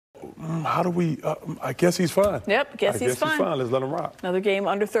How do we? I guess he's fine. Yep, guess he's fine. Let's let him rock. Another game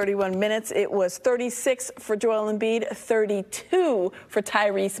under 31 minutes. It was 36 for Joel Embiid, 32 for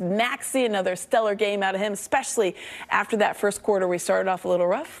Tyrese Maxey. Another stellar game out of him, especially after that first quarter. We started off a little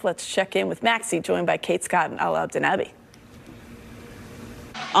rough. Let's check in with Maxey, joined by Kate Scott and Ala Abdenabi.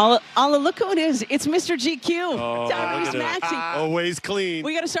 Ala, look who it is. It's Mr. GQ, Tyrese Maxey. Always clean.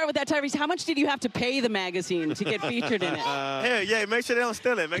 We got to start with that, Tyrese. How much did you have to pay the magazine to get featured in it? Yeah, make sure they don't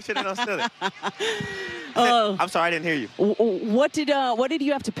steal it. Make sure they don't steal it. Oh, I'm sorry, I didn't hear you. What did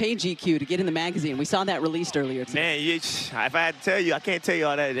you have to pay GQ to get in the magazine? We saw that released earlier today. Man, if I had to tell you, I can't tell you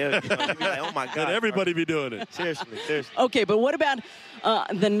all that. You'd be like, oh, my God. Let everybody be doing it. Seriously. Okay, but what about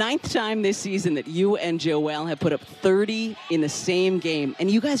the 9th time this season that you and Joel have put up 30 in the same game, and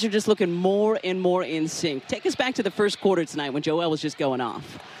you guys are just looking more and more in sync? Take us back to the first quarter tonight when Joel was just going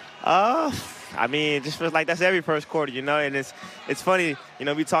off. I mean, it just feels like that's every first quarter, and it's funny,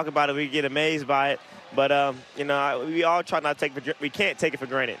 we talk about it, we get amazed by it, but, we all try not to we can't take it for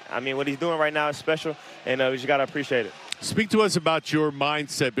granted. I mean, what he's doing right now is special, and we just got to appreciate it. Speak to us about your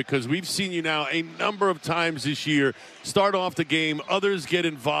mindset, because we've seen you now a number of times this year start off the game, others get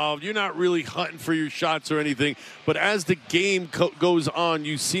involved. You're not really hunting for your shots or anything, but as the game goes on,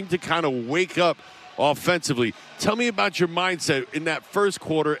 you seem to kind of wake up offensively. Tell me about your mindset in that first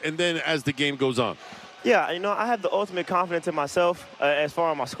quarter and then as the game goes on. Yeah, I have the ultimate confidence in myself as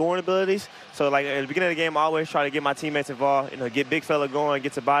far as my scoring abilities. So, like, at the beginning of the game, I always try to get my teammates involved, get Big Fella going,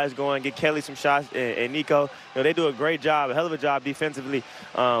 get Tobias going, get Kelly some shots, and Nico. They do a great job, a hell of a job defensively,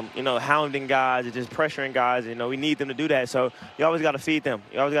 hounding guys and just pressuring guys. We need them to do that. So, you always got to feed them.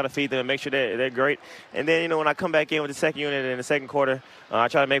 You always got to feed them and make sure they're great. And then, when I come back in with the second unit in the second quarter, I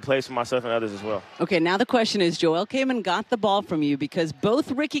try to make plays for myself and others as well. Okay, now the question is, Joel came and got the ball from you because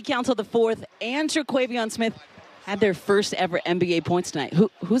both Ricky Council IV and Terquavion Smith had their first ever NBA points tonight.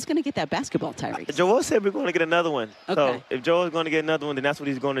 Who's going to get that basketball, Tyrese? Joel said we're going to get another one. Okay. So if Joel's going to get another one, then that's what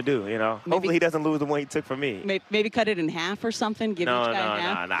he's going to do, Hopefully he doesn't lose the one he took from me. Maybe cut it in half or something? Give each guy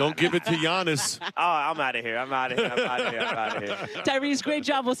half? No. Don't give it to Giannis. Oh, I'm out of here. Tyrese, great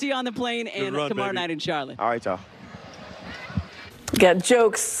job. We'll see you on the plane and tomorrow night in Charlotte. All right, y'all. Got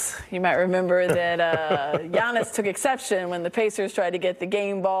jokes. You might remember that Giannis took exception when the Pacers tried to get the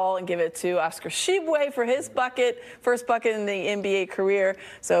game ball and give it to Oscar Tshiebwe for his first bucket in the NBA career.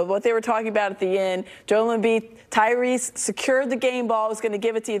 So what they were talking about at the end, Joel Embiid, Tyrese secured the game ball, was going to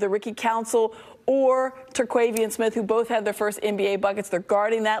give it to either Ricky Council or Terquavion Smith, who both had their first NBA buckets. They're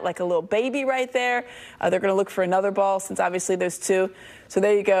guarding that like a little baby right there. They're going to look for another ball since obviously there's two. So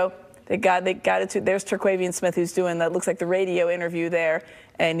there you go. They got it to. There's Terquavion Smith, who's doing that. Looks like the radio interview there,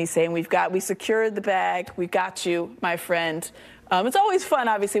 and he's saying, "We secured the bag. We got you, my friend." It's always fun,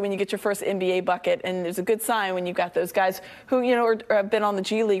 obviously, when you get your first NBA bucket, and it's a good sign when you've got those guys who or have been on the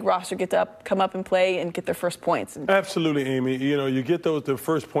G League roster get to come up and play and get their first points. Absolutely, Amy. You get the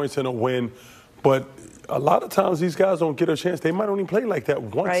first points in a win, but a lot of times these guys don't get a chance. They might only play like that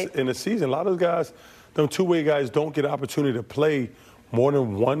once in a season. A lot of those guys, them two-way guys, don't get an opportunity to play more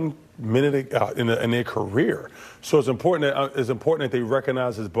than 1 minute in their career. So it's important that they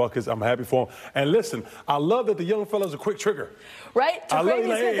recognize his buckets. I'm happy for him. And listen, I love that the young fella's a quick trigger. Right? Terquavion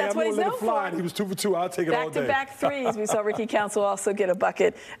Smith, that's what he's known for. He was 2 for 2. I'll take it all day. Back-to-back threes. We saw Ricky Council also get a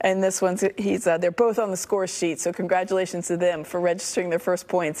bucket, and this one's they're both on the score sheet. So congratulations to them for registering their first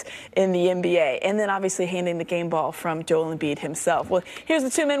points in the NBA, and then obviously handing the game ball from Joel Embiid himself. Well, here's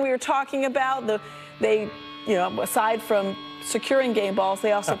the two men we were talking about. Aside from securing game balls,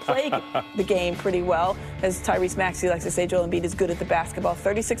 they also play the game pretty well. As Tyrese Maxey likes to say, Joel Embiid is good at the basketball.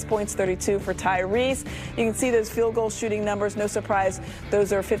 36 points, 32 for Tyrese. You can see those field goal shooting numbers. No surprise,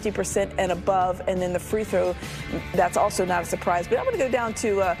 those are 50% and above. And then the free throw, that's also not a surprise. But I'm going to go down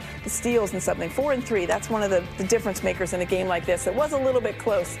to the steals and something. 4 and 3, that's one of the difference makers in a game like this. It was a little bit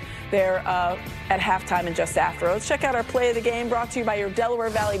close there at halftime and just after. Let's check out our play of the game, brought to you by your Delaware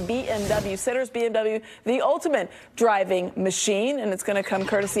Valley BMW Sitters. BMW, the ultimate driving machine, and it's going to come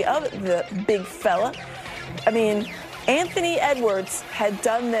courtesy of the big fella. I mean, Anthony Edwards had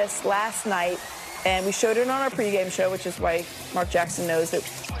done this last night, and we showed it on our pregame show, which is why Mark Jackson knows that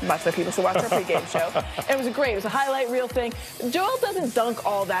lots of people should watch our pregame show. And it was great. It was a highlight reel thing. Joel doesn't dunk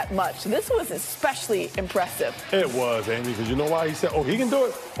all that much, so this was especially impressive. It was, Amy, because you know why? He said, oh, he can do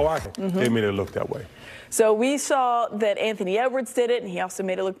it, or I can. It made it look that way. So we saw that Anthony Edwards did it, and he also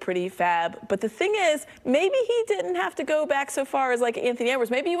made it look pretty fab. But the thing is, maybe he didn't have to go back so far as like Anthony Edwards.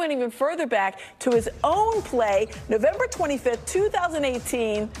 Maybe he went even further back to his own play, November 25th,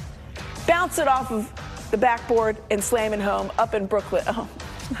 2018. Bounce it off of the backboard and slam it home up in Brooklyn. Oh,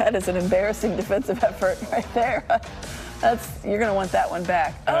 that is an embarrassing defensive effort right there. You're going to want that one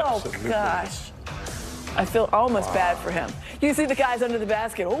back. Absolutely. Oh, gosh. I feel almost bad for him. You see the guys under the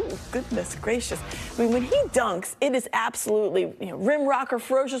basket. Oh, goodness gracious. I mean, when he dunks, it is absolutely, rim rocker,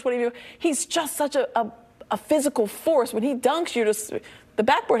 ferocious, whatever. He's just such a physical force. When he dunks, the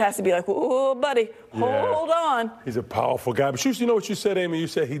backboard has to be like, oh, buddy, hold on. He's a powerful guy. But you know what you said, Amy? You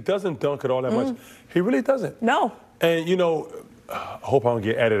said he doesn't dunk it all that much. He really doesn't. No. And, I hope I don't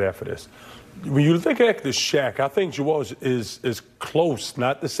get added after this. When you look at the Shaq, I think Joel is close,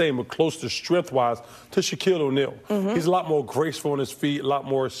 not the same, but close to strength-wise to Shaquille O'Neal. He's a lot more graceful on his feet, a lot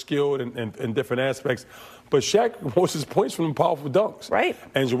more skilled in different aspects. But Shaq wants his points from powerful dunks. Right.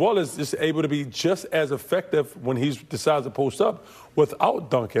 And Joel is just able to be just as effective when he decides to post up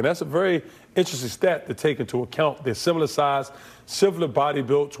without dunking. That's a very interesting stat to take into account. They're similar size, similar body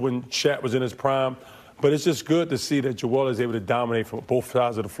built when Shaq was in his prime. But it's just good to see that Joel is able to dominate from both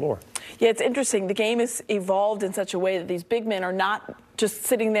sides of the floor. Yeah, it's interesting. The game has evolved in such a way that these big men are not just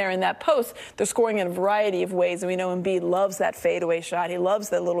sitting there in that post. They're scoring in a variety of ways. And we know Embiid loves that fadeaway shot. He loves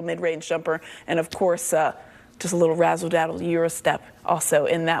that little mid-range jumper. And, of course, just a little razzle-dazzle Euro step also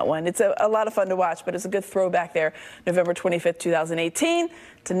in that one. It's a lot of fun to watch, but it's a good throwback there. November 25th, 2018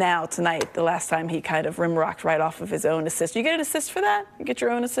 to now, tonight, the last time he kind of rim rocked right off of his own assist. You get an assist for that? You get your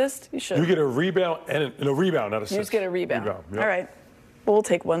own assist? You should. You get a rebound and a rebound, not assist. You just get a rebound. Yep. All right. We'll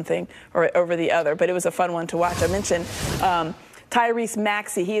take one thing over the other, but it was a fun one to watch. I mentioned Tyrese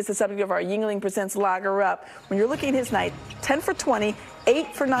Maxey. He is the subject of our Yingling Presents Lager Up. When you're looking at his night, 10 for 20,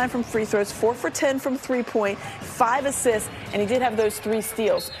 8 for 9 from free throws, 4 for 10 from three-point, 5 assists, and he did have those 3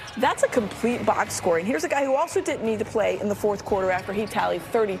 steals. That's a complete box score. And here's a guy who also didn't need to play in the fourth quarter after he tallied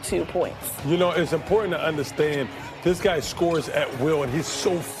 32 points. It's important to understand this guy scores at will, and he's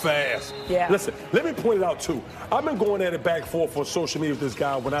so fast. Yeah. Listen, let me point it out, too. I've been going at it back and forth on social media with this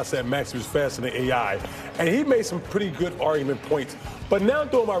guy when I said Maxey was faster than AI, and he made some pretty good argument points. But now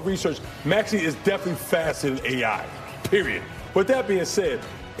doing my research, Maxey is definitely faster than AI, period. With that being said,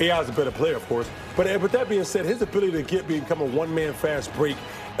 AI is a better player, of course. But with that being said, his ability to become a one-man fast break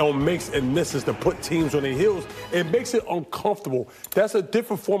on makes and misses to put teams on their heels, it makes it uncomfortable. That's a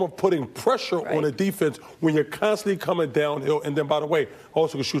different form of putting pressure on a defense when you're constantly coming downhill. And then, by the way,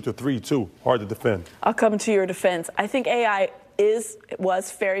 also can shoot the 3, too. Hard to defend. I'll come to your defense. I think AI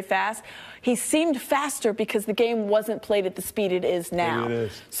was very fast. He seemed faster because the game wasn't played at the speed it is now. Maybe it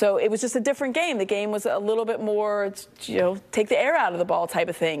is. So it was just a different game. The game was a little bit more, take the air out of the ball type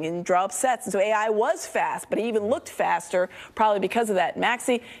of thing and draw up sets. And so AI was fast, but he even looked faster probably because of that.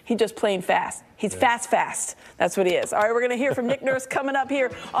 Maxey, he just plain fast. He's fast. That's what he is. All right, we're going to hear from Nick Nurse coming up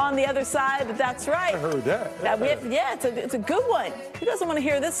here on the other side, but that's right. I heard that. It's a good one. Who doesn't want to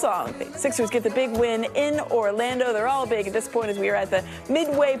hear this song? Sixers get the big win in Orlando. They're all big at this point as we are at the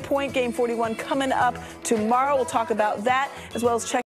midway point. Game 41 coming up tomorrow. We'll talk about that as well as check